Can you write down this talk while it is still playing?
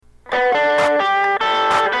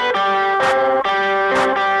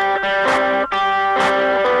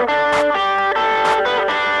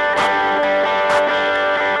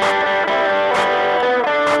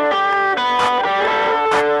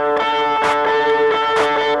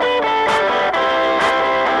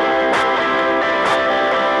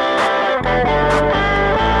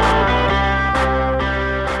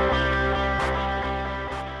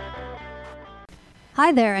Hi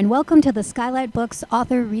there, and welcome to the SKYLIGHT Books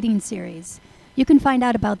Author Reading Series. You can find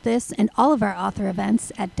out about this and all of our author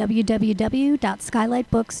events at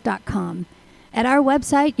www.skylightbooks.com. At our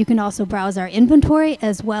website, you can also browse our inventory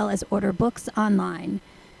as well as order books online.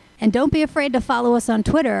 And don't be afraid to follow us on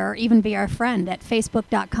Twitter or even be our friend at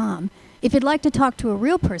facebook.com. If you'd like to talk to a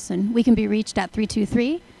real person, we can be reached at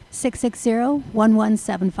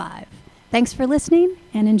 323-660-1175. Thanks for listening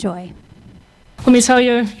and enjoy. Let me tell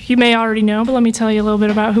you, you may already know, but let me tell you a little bit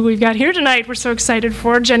about who we've got here tonight. We're so excited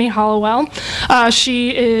for Jenny Hollowell.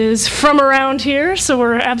 She is from around here, so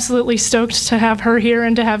we're absolutely stoked to have her here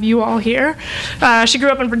and to have you all here. She grew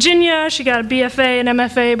up in Virginia. She got a BFA and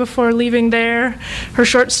MFA before leaving there. Her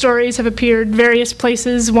short stories have appeared various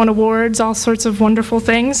places, won awards, all sorts of wonderful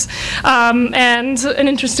things. And an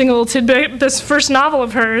interesting little tidbit, this first novel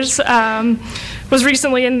of hers was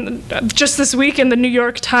recently, just this week, in the New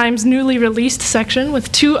York Times newly released section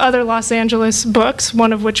with two other Los Angeles books,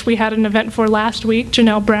 one of which we had an event for last week,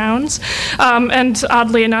 Janelle Brown's, and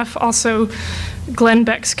oddly enough, also Glenn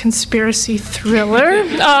Beck's conspiracy thriller.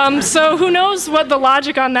 So who knows what the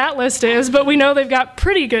logic on that list is, but we know they've got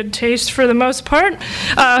pretty good taste for the most part,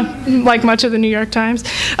 like much of the New York Times.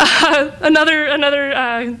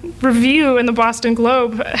 Another review in the Boston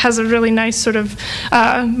Globe has a really nice sort of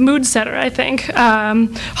mood setter, I think.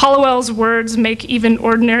 Hollowell's words make even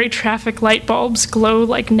ordinary traffic light bulbs glow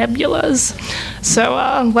like nebulas. So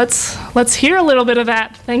let's hear a little bit of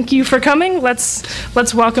that. Thank you for coming.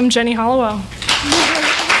 Let's welcome Jenny Hollowell.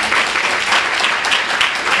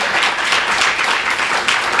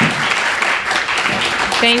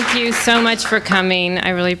 Thank you so much for coming. I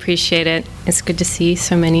really appreciate it. It's good to see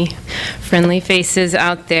so many friendly faces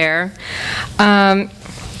out there. I'm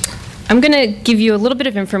going to give you a little bit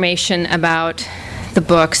of information about the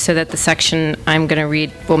book so that the section I'm going to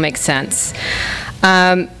read will make sense.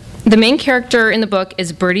 The main character in the book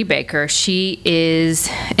is Birdie Baker. She is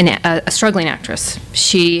a struggling actress.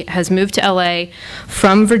 She has moved to LA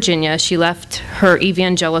from Virginia. She left her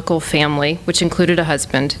evangelical family, which included a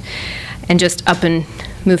husband, and just up and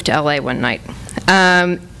moved to LA one night.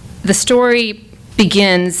 The story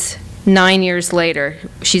begins 9 years later.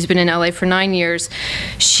 She's been in LA for 9 years.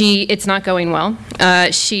 It's not going well.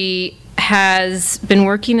 She has been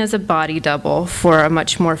working as a body double for a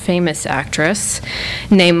much more famous actress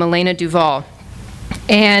named Milena Duval.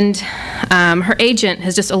 And her agent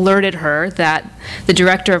has just alerted her that the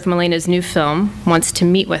director of Milena's new film wants to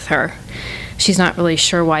meet with her. She's not really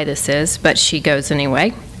sure why this is, but she goes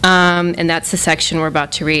anyway. And that's the section we're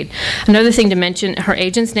about to read. Another thing to mention, her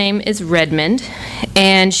agent's name is Redmond,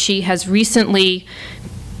 and she has recently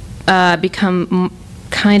become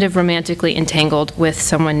kind of romantically entangled with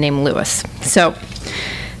someone named Lewis. So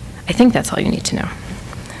I think that's all you need to know.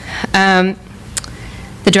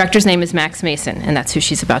 The director's name is Max Mason, and that's who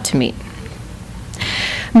she's about to meet.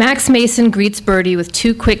 Max Mason greets Birdie with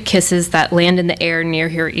two quick kisses that land in the air near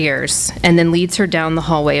her ears, and then leads her down the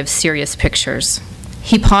hallway of serious pictures.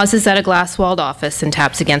 He pauses at a glass-walled office and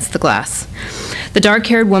taps against the glass. The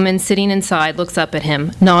dark-haired woman sitting inside looks up at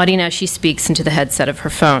him, nodding as she speaks into the headset of her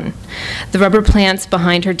phone. The rubber plants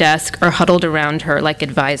behind her desk are huddled around her like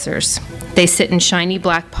advisors. They sit in shiny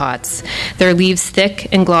black pots, their leaves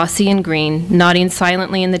thick and glossy and green, nodding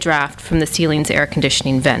silently in the draft from the ceiling's air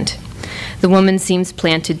conditioning vent. The woman seems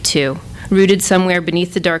planted too, rooted somewhere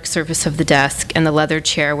beneath the dark surface of the desk and the leather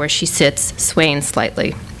chair where she sits, swaying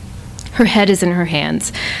slightly. Her head is in her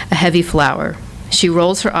hands, a heavy flower. She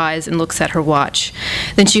rolls her eyes and looks at her watch.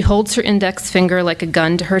 Then she holds her index finger like a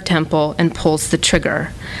gun to her temple and pulls the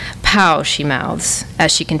trigger. Pow, she mouths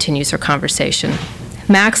as she continues her conversation.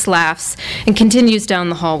 Max laughs and continues down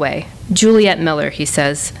the hallway. Juliet Miller, he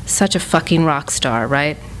says. Such a fucking rock star,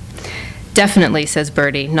 right? Definitely, says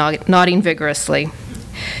Birdie, nodding vigorously.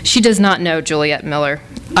 She does not know Juliet Miller,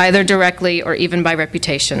 either directly or even by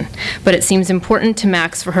reputation, but it seems important to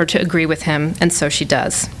Max for her to agree with him, and so she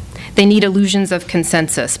does. They need illusions of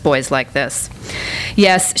consensus, boys like this.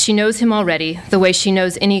 Yes, she knows him already, the way she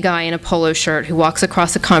knows any guy in a polo shirt who walks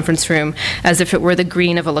across a conference room as if it were the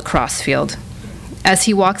green of a lacrosse field. As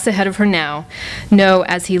he walks ahead of her now, no,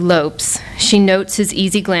 as he lopes, she notes his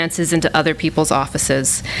easy glances into other people's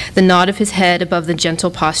offices, the nod of his head above the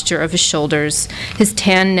gentle posture of his shoulders, his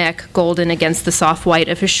tan neck golden against the soft white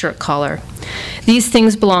of his shirt collar. These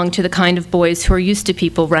things belong to the kind of boys who are used to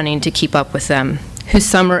people running to keep up with them, who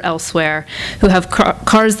summer elsewhere, who have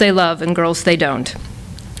cars they love and girls they don't.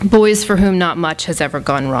 Boys for whom not much has ever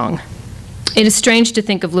gone wrong. It is strange to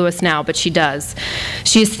think of Lewis now, but she does.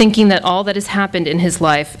 She is thinking that all that has happened in his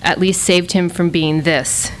life at least saved him from being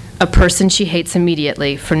this, a person she hates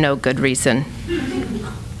immediately for no good reason.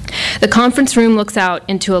 The conference room looks out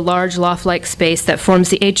into a large loft-like space that forms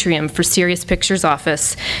the atrium for Sirius Pictures'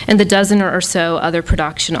 office and the dozen or so other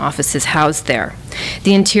production offices housed there.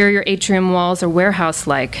 The interior atrium walls are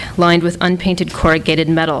warehouse-like, lined with unpainted corrugated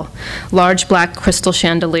metal. Large black crystal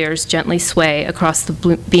chandeliers gently sway across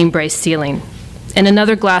the beam-braced ceiling. In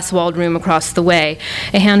another glass-walled room across the way,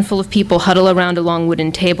 a handful of people huddle around a long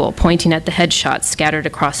wooden table, pointing at the headshots scattered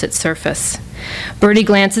across its surface. Bertie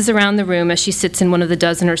glances around the room as she sits in one of the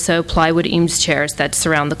dozen or so plywood Eames chairs that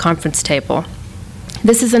surround the conference table.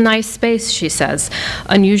 "This is a nice space," she says.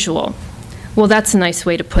 "Unusual." "Well, that's a nice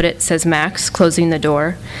way to put it," says Max, closing the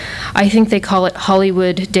door. "I think they call it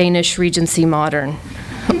Hollywood Danish Regency Modern."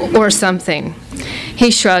 Or something.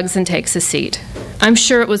 He shrugs and takes a seat. "I'm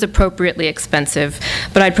sure it was appropriately expensive,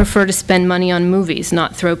 but I'd prefer to spend money on movies,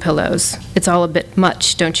 not throw pillows. It's all a bit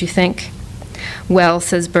much, don't you think?" "Well,"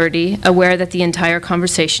 says Bertie, aware that the entire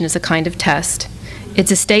conversation is a kind of test.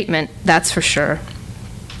 "It's a statement, that's for sure."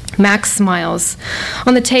 Max smiles.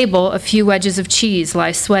 On the table, a few wedges of cheese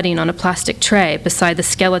lie sweating on a plastic tray beside the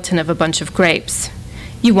skeleton of a bunch of grapes.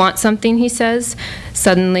 "You want something?" he says,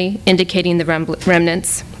 suddenly indicating the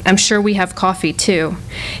remnants. "I'm sure we have coffee, too."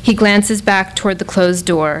 He glances back toward the closed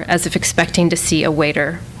door, as if expecting to see a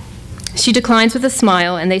waiter. She declines with a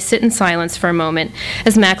smile, and they sit in silence for a moment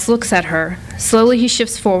as Max looks at her. Slowly he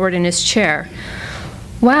shifts forward in his chair.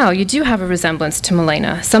 "Wow, you do have a resemblance to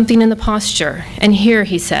Milena, something in the posture. And here,"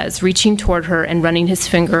 he says, reaching toward her and running his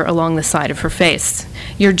finger along the side of her face.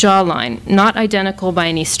 "Your jawline, not identical by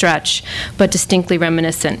any stretch, but distinctly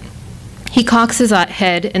reminiscent." He cocks his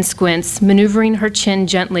head and squints, maneuvering her chin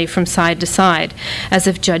gently from side to side, as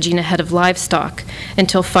if judging a head of livestock,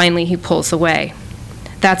 until finally he pulls away.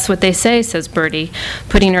 "That's what they say," says Bertie,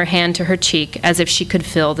 putting her hand to her cheek as if she could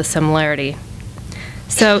feel the similarity.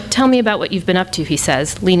 "So tell me about what you've been up to," he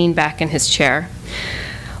says, leaning back in his chair.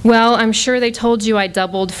 "Well, I'm sure they told you I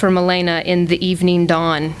doubled for Milena in The Evening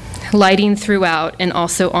Dawn, lighting throughout and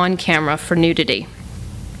also on camera for nudity."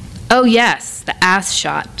 "Oh, yes, the ass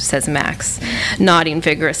shot," says Max, nodding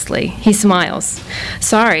vigorously. He smiles.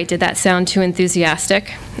 "Sorry, did that sound too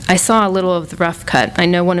enthusiastic? I saw a little of the rough cut. I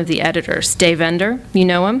know one of the editors, Dave Ender. You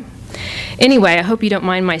know him? Anyway, I hope you don't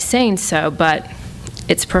mind my saying so, but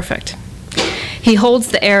it's perfect." He holds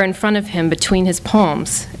the air in front of him between his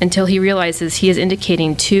palms until he realizes he is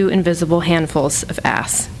indicating two invisible handfuls of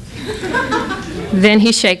ass. Then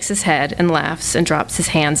he shakes his head and laughs and drops his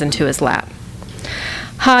hands into his lap.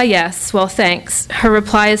 "Ah, yes, well, thanks." Her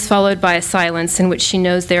reply is followed by a silence in which she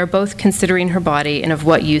knows they are both considering her body and of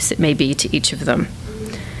what use it may be to each of them.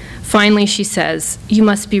 Finally, she says, "You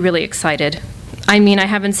must be really excited. I mean, I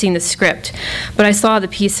haven't seen the script, but I saw the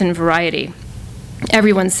piece in Variety.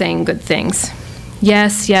 Everyone's saying good things."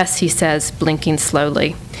 "Yes, yes," he says, blinking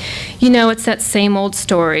slowly. "You know, it's that same old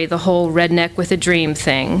story, the whole redneck with a dream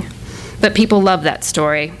thing. But people love that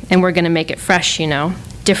story, and we're going to make it fresh, you know,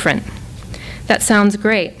 different." "That sounds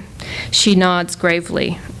great." She nods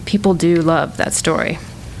gravely. People do love that story.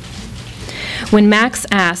 When Max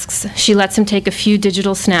asks, she lets him take a few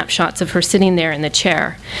digital snapshots of her sitting there in the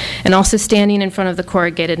chair, and also standing in front of the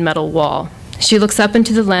corrugated metal wall. She looks up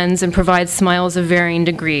into the lens and provides smiles of varying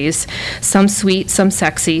degrees, some sweet, some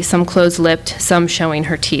sexy, some closed-lipped, some showing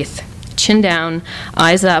her teeth. Chin down,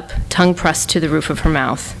 eyes up, tongue pressed to the roof of her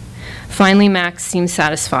mouth. Finally, Max seems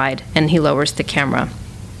satisfied, and he lowers the camera.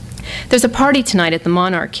 "There's a party tonight at the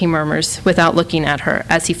Monarch," he murmurs, without looking at her,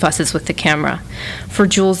 as he fusses with the camera. "For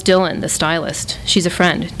Jules Dillon, the stylist. She's a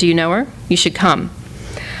friend. Do you know her? You should come."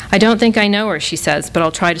 "I don't think I know her," she says, "but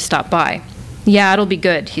I'll try to stop by." "Yeah, it'll be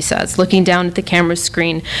good," he says, looking down at the camera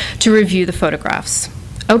screen to review the photographs.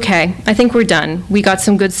 "Okay, I think we're done. We got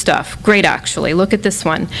some good stuff. Great, actually. Look at this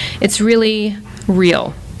one. It's really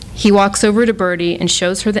real." He walks over to Bertie and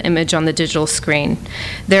shows her the image on the digital screen.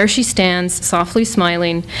 There she stands, softly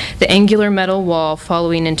smiling, the angular metal wall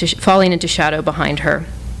falling into shadow behind her.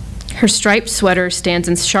 Her striped sweater stands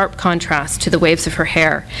in sharp contrast to the waves of her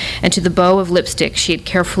hair and to the bow of lipstick she had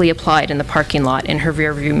carefully applied in the parking lot in her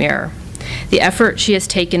rearview mirror. The effort she has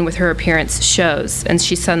taken with her appearance shows, and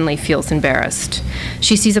she suddenly feels embarrassed.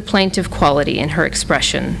 She sees a plaintive quality in her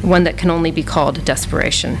expression, one that can only be called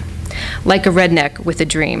desperation. Like a redneck with a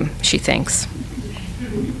dream, she thinks.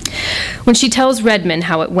 When she tells Redmond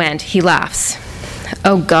how it went, he laughs.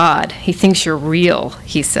 "Oh, God, he thinks you're real,"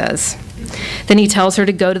 he says. Then he tells her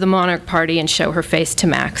to go to the Monarch party and show her face to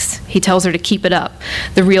Max. He tells her to keep it up,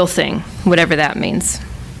 the real thing, whatever that means.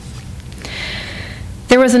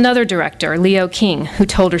 There was another director, Leo King, who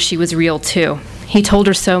told her she was real too. He told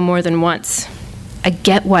her so more than once. "I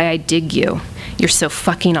get why I dig you. You're so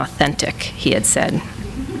fucking authentic," he had said.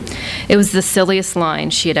 It was the silliest line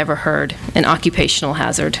she had ever heard, an occupational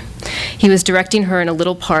hazard. He was directing her in a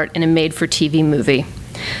little part in a made-for-TV movie.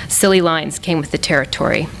 Silly lines came with the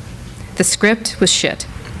territory. The script was shit.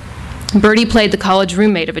 Birdie played the college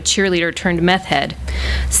roommate of a cheerleader turned meth head.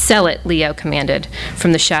 Sell it, Leo commanded,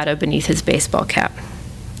 from the shadow beneath his baseball cap.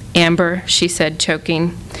 Amber, she said,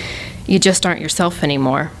 choking, you just aren't yourself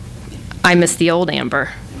anymore. I miss the old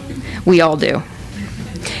Amber. We all do.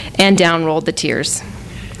 And down rolled the tears.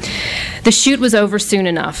 The shoot was over soon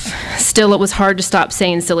enough. Still, it was hard to stop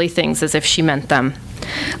saying silly things as if she meant them.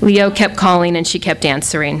 Leo kept calling and she kept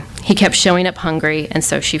answering. He kept showing up hungry, and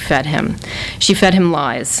so she fed him. She fed him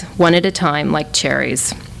lies, one at a time, like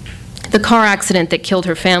cherries. The car accident that killed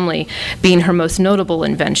her family being her most notable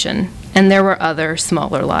invention, and there were other,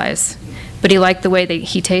 smaller lies. But he liked the way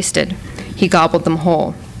he tasted. He gobbled them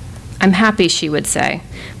whole. I'm happy, she would say,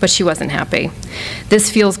 but she wasn't happy.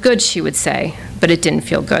 This feels good, she would say, but it didn't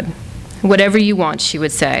feel good. Whatever you want, she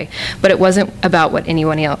would say, but it wasn't about what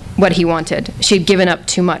he wanted. She had given up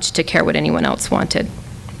too much to care what anyone else wanted.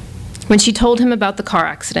 When she told him about the car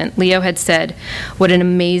accident, Leo had said, what an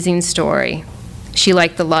amazing story. She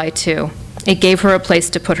liked the lie, too. It gave her a place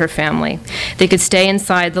to put her family. They could stay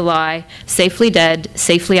inside the lie, safely dead,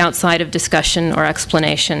 safely outside of discussion or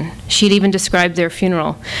explanation. She'd even described their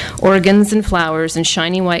funeral, organs and flowers and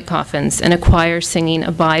shiny white coffins, and a choir singing,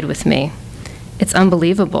 Abide with Me. It's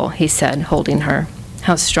unbelievable, he said, holding her.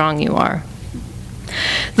 How strong you are.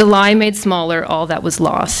 The lie made smaller all that was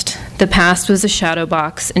lost. The past was a shadow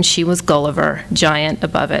box, and she was Gulliver, giant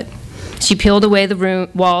above it. She peeled away the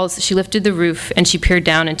walls, she lifted the roof, and she peered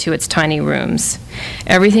down into its tiny rooms.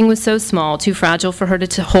 Everything was so small, too fragile for her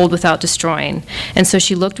to hold without destroying, and so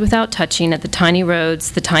she looked without touching at the tiny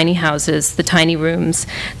roads, the tiny houses, the tiny rooms,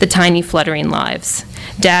 the tiny fluttering lives.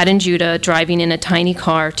 Dad and Judah driving in a tiny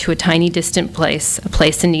car to a tiny distant place, a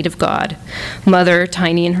place in need of God. Mother,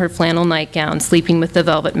 tiny in her flannel nightgown, sleeping with the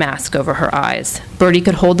velvet mask over her eyes. Birdie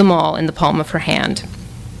could hold them all in the palm of her hand.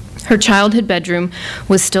 Her childhood bedroom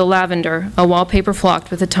was still lavender, a wallpaper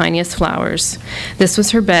flocked with the tiniest flowers. This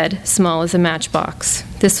was her bed, small as a matchbox.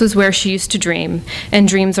 This was where she used to dream, and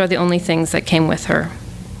dreams are the only things that came with her.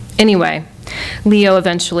 Anyway, Leo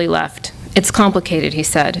eventually left. It's complicated, he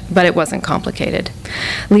said, but it wasn't complicated.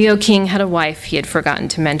 Leo King had a wife he had forgotten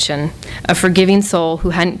to mention, a forgiving soul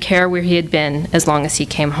who hadn't cared where he had been as long as he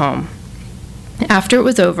came home. After it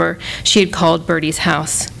was over, she had called Birdie's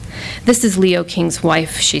house. This is Leo King's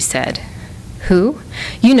wife, she said. Who?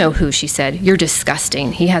 You know who, she said. You're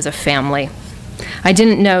disgusting. He has a family. I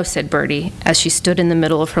didn't know, said Birdie, as she stood in the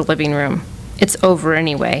middle of her living room. It's over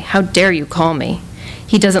anyway. How dare you call me?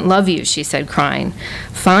 He doesn't love you, she said, crying.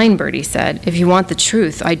 Fine, Birdie said. If you want the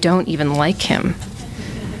truth, I don't even like him.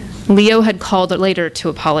 Leo had called later to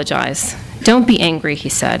apologize. Don't be angry, he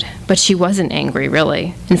said. But she wasn't angry,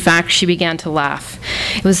 really. In fact, she began to laugh.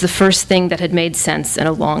 It was the first thing that had made sense in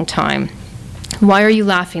a long time. Why are you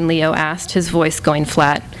laughing, Leo asked, his voice going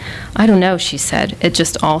flat. I don't know, she said. It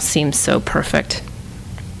just all seems so perfect.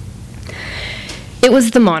 It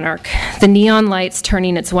was the Monarch, the neon lights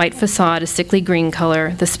turning its white facade a sickly green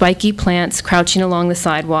color, the spiky plants crouching along the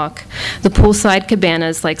sidewalk, the poolside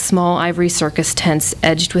cabanas like small ivory circus tents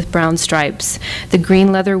edged with brown stripes, the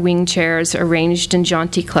green leather wing chairs arranged in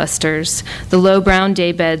jaunty clusters, the low brown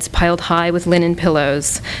daybeds piled high with linen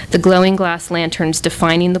pillows, the glowing glass lanterns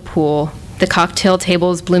defining the pool, the cocktail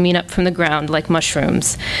tables blooming up from the ground like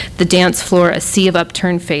mushrooms, the dance floor a sea of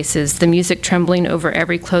upturned faces, the music trembling over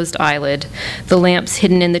every closed eyelid, the lamps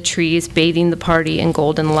hidden in the trees bathing the party in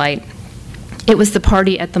golden light. It was the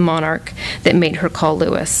party at the Monarch that made her call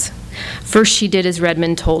Lewis. First she did as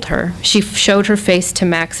Redmond told her. She showed her face to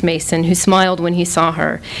Max Mason, who smiled when he saw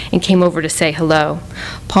her and came over to say hello.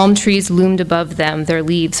 Palm trees loomed above them, their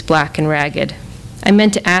leaves black and ragged. I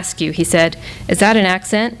meant to ask you, he said, is that an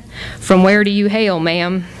accent? From where do you hail,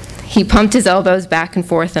 ma'am? He pumped his elbows back and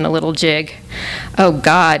forth in a little jig. Oh,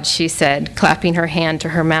 God, she said, clapping her hand to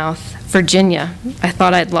her mouth. Virginia. I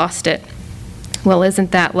thought I'd lost it. Well,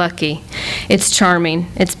 isn't that lucky? It's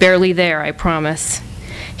charming. It's barely there, I promise.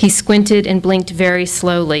 He squinted and blinked very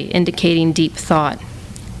slowly, indicating deep thought.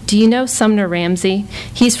 Do you know Sumner Ramsey?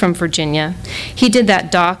 He's from Virginia. He did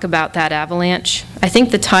that doc about that avalanche. I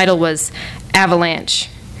think the title was Avalanche,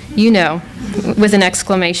 you know, with an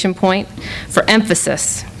exclamation point, for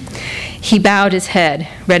emphasis. He bowed his head,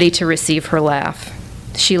 ready to receive her laugh.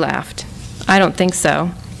 She laughed. I don't think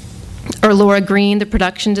so. Or Laura Green, the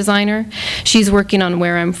production designer? She's working on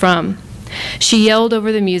Where I'm From. She yelled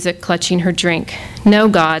over the music, clutching her drink. No,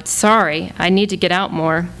 God, sorry, I need to get out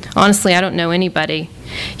more. Honestly, I don't know anybody.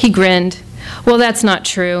 He grinned. Well, that's not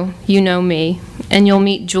true. You know me. And you'll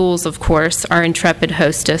meet Jules, of course, our intrepid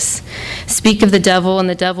hostess. Speak of the devil, and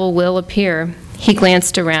the devil will appear. He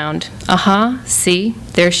glanced around. Aha, see,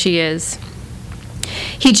 there she is.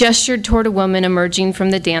 He gestured toward a woman emerging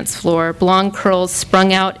from the dance floor, blonde curls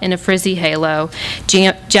sprung out in a frizzy halo,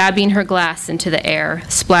 jabbing her glass into the air,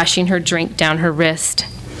 splashing her drink down her wrist.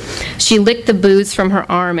 She licked the booze from her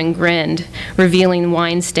arm and grinned, revealing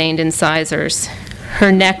wine-stained incisors.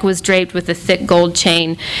 Her neck was draped with a thick gold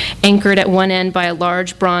chain, anchored at one end by a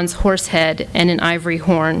large bronze horse head and an ivory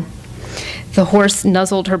horn. The horse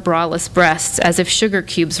nuzzled her braless breasts as if sugar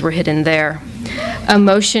cubes were hidden there, a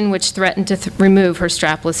motion which threatened to remove her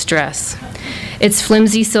strapless dress. Its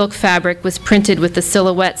flimsy silk fabric was printed with the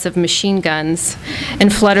silhouettes of machine guns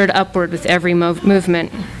and fluttered upward with every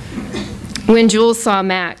movement. When Jules saw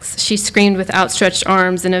Max, she screamed with outstretched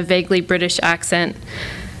arms in a vaguely British accent,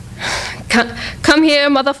 "Come here,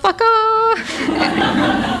 motherfucker!"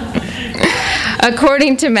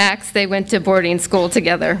 According to Max, they went to boarding school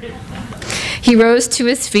together. He rose to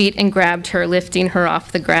his feet and grabbed her, lifting her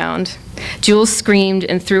off the ground. Jules screamed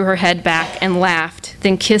and threw her head back and laughed,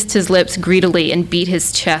 then kissed his lips greedily and beat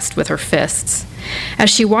his chest with her fists.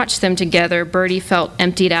 As she watched them together, Bertie felt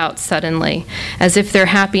emptied out suddenly, as if their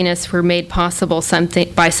happiness were made possible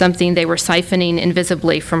by something they were siphoning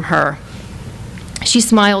invisibly from her. She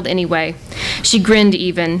smiled anyway. She grinned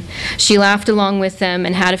even. She laughed along with them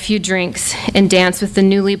and had a few drinks and danced with the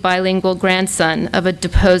newly bilingual grandson of a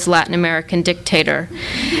deposed Latin American dictator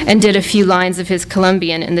and did a few lines of his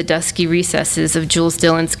Colombian in the dusky recesses of Jules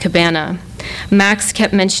Dillon's cabana. Max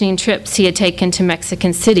kept mentioning trips he had taken to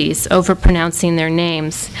Mexican cities, overpronouncing their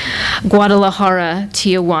names: Guadalajara,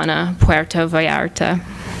 Tijuana, Puerto Vallarta.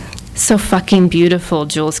 "So fucking beautiful,"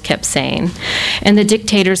 Jules kept saying. And the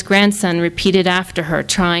dictator's grandson repeated after her,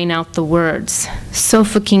 trying out the words. "So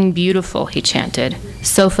fucking beautiful," he chanted.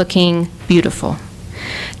 "So fucking beautiful."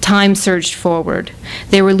 Time surged forward.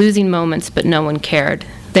 They were losing moments, but no one cared.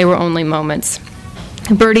 They were only moments.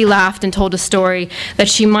 Bertie laughed and told a story that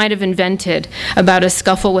she might have invented about a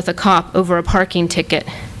scuffle with a cop over a parking ticket.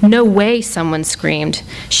 "No way," someone screamed.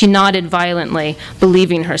 She nodded violently,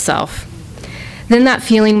 believing herself. Then that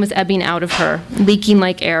feeling was ebbing out of her, leaking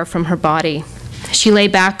like air from her body. She lay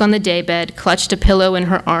back on the daybed, clutched a pillow in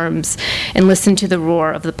her arms, and listened to the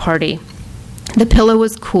roar of the party. The pillow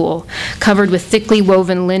was cool, covered with thickly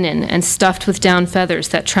woven linen and stuffed with down feathers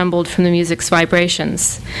that trembled from the music's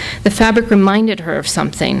vibrations. The fabric reminded her of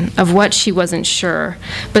something, of what she wasn't sure,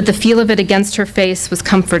 but the feel of it against her face was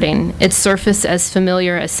comforting, its surface as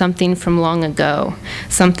familiar as something from long ago,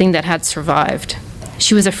 something that had survived.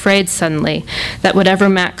 She was afraid suddenly that whatever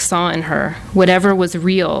Max saw in her, whatever was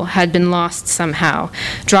real, had been lost somehow,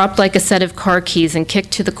 dropped like a set of car keys and kicked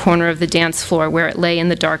to the corner of the dance floor where it lay in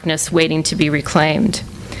the darkness waiting to be reclaimed.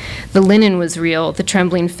 The linen was real, the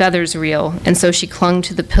trembling feathers real, and so she clung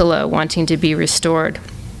to the pillow, wanting to be restored.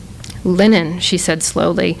 "Linen," she said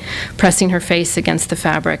slowly, pressing her face against the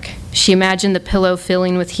fabric. She imagined the pillow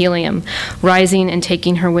filling with helium, rising and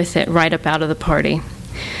taking her with it right up out of the party.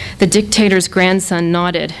 The dictator's grandson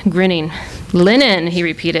nodded, grinning. "Linen," he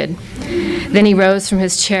repeated. Then he rose from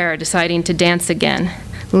his chair, deciding to dance again.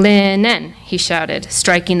 "Linen," he shouted,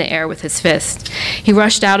 striking the air with his fist. He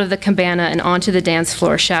rushed out of the cabana and onto the dance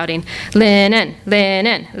floor, shouting, "Linen,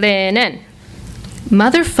 linen, linen."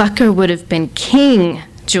 "Motherfucker would have been king,"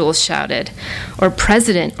 Jules shouted, "or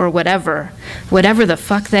president, or whatever the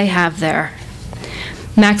fuck they have there."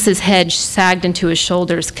 Max's head sagged into his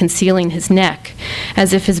shoulders, concealing his neck,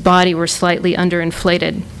 as if his body were slightly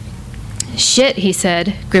underinflated. "Shit," he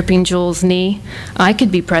said, gripping Jules' knee. "I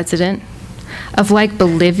could be president. Of like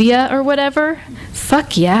Bolivia or whatever?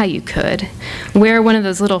 Fuck yeah, you could. Wear one of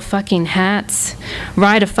those little fucking hats.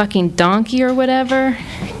 Ride a fucking donkey or whatever.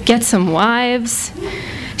 Get some wives."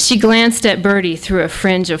 She glanced at Bertie through a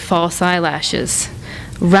fringe of false eyelashes.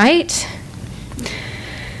 "Right?"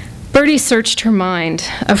 Bertie searched her mind,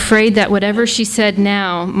 afraid that whatever she said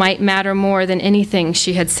now might matter more than anything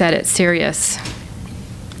she had said at Sirius.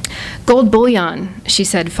 "Gold bullion," she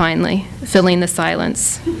said finally, filling the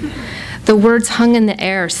silence. The words hung in the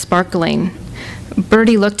air, sparkling.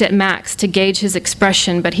 Bertie looked at Max to gauge his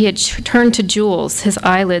expression, but he had turned to Jules, his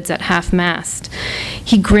eyelids at half-mast.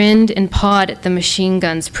 He grinned and pawed at the machine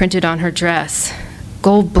guns printed on her dress.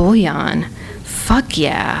 Gold bullion. Fuck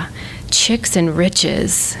yeah. Chicks and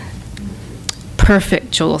riches.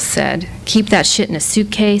 "Perfect," Jules said. "Keep that shit in a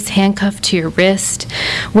suitcase, handcuffed to your wrist.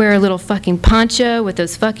 Wear a little fucking poncho with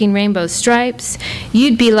those fucking rainbow stripes.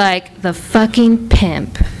 You'd be like the fucking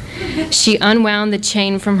pimp." She unwound the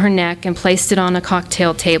chain from her neck and placed it on a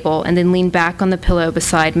cocktail table and then leaned back on the pillow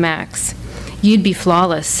beside Max. "You'd be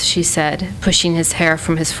flawless," she said, pushing his hair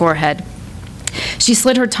from his forehead. She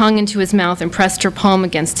slid her tongue into his mouth and pressed her palm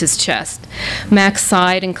against his chest. Max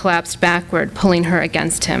sighed and collapsed backward, pulling her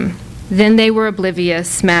against him. Then they were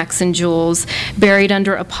oblivious, Max and Jules, buried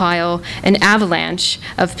under a pile, an avalanche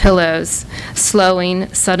of pillows,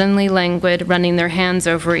 slowing, suddenly languid, running their hands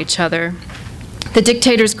over each other. The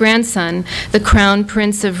dictator's grandson, the crown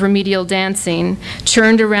prince of remedial dancing,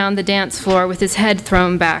 churned around the dance floor with his head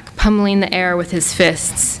thrown back, pummeling the air with his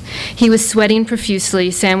fists. He was sweating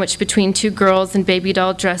profusely, sandwiched between two girls in baby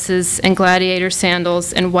doll dresses and gladiator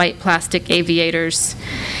sandals and white plastic aviators.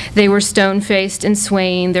 They were stone-faced and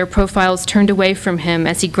swaying, their profiles turned away from him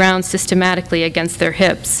as he ground systematically against their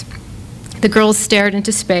hips. The girls stared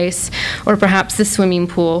into space, or perhaps the swimming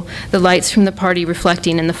pool, the lights from the party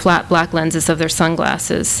reflecting in the flat black lenses of their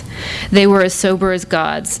sunglasses. They were as sober as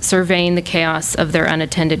gods, surveying the chaos of their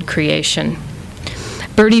unattended creation.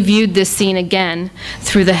 Bertie viewed this scene again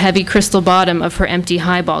through the heavy crystal bottom of her empty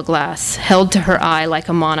highball glass, held to her eye like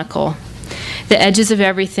a monocle. The edges of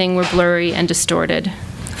everything were blurry and distorted.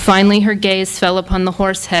 Finally, her gaze fell upon the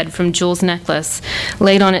horse head from Jules' necklace,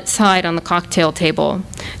 laid on its side on the cocktail table.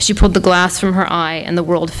 She pulled the glass from her eye, and the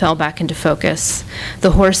world fell back into focus.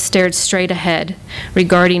 The horse stared straight ahead,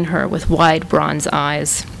 regarding her with wide bronze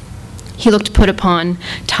eyes. He looked put upon,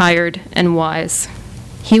 tired, and wise.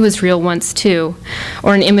 He was real once, too,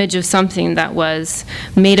 or an image of something that was,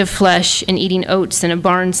 made of flesh and eating oats in a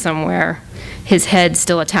barn somewhere, his head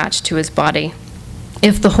still attached to his body.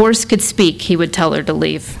 If the horse could speak, he would tell her to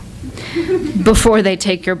leave. "Before they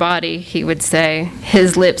take your body," he would say,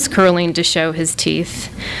 his lips curling to show his teeth,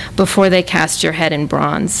 "before they cast your head in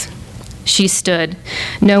bronze." She stood.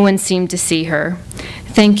 No one seemed to see her.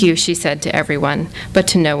 "Thank you," she said to everyone, but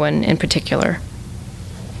to no one in particular.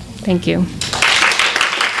 Thank you.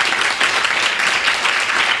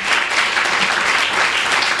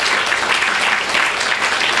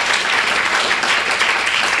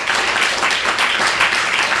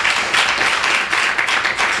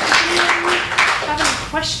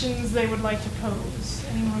 Questions they would like to pose?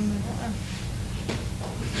 Anyone?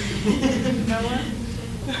 No one?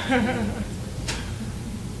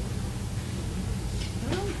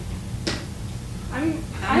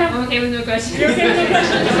 I'm okay with no questions. You're okay with no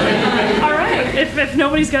questions? All right. If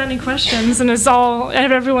nobody's got any questions, and if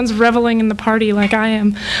everyone's reveling in the party like I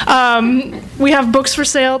am, we have books for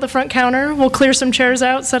sale at the front counter. We'll clear some chairs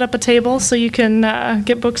out, set up a table so you can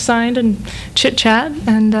get books signed and chit chat.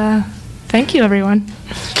 And thank you, everyone.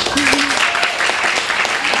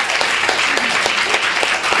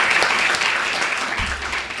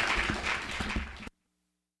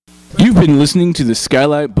 You've been listening to the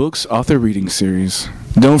Skylight Books Author Reading Series.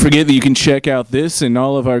 Don't forget that you can check out this and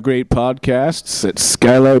all of our great podcasts at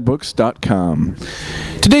SKYLIGHTBooks.com.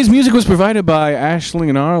 Today's music was provided by Ashling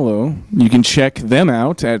and Arlo. You can check them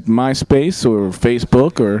out at MySpace or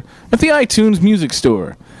Facebook or at the iTunes Music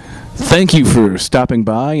Store. Thank you for stopping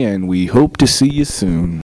by, and we hope to see you soon.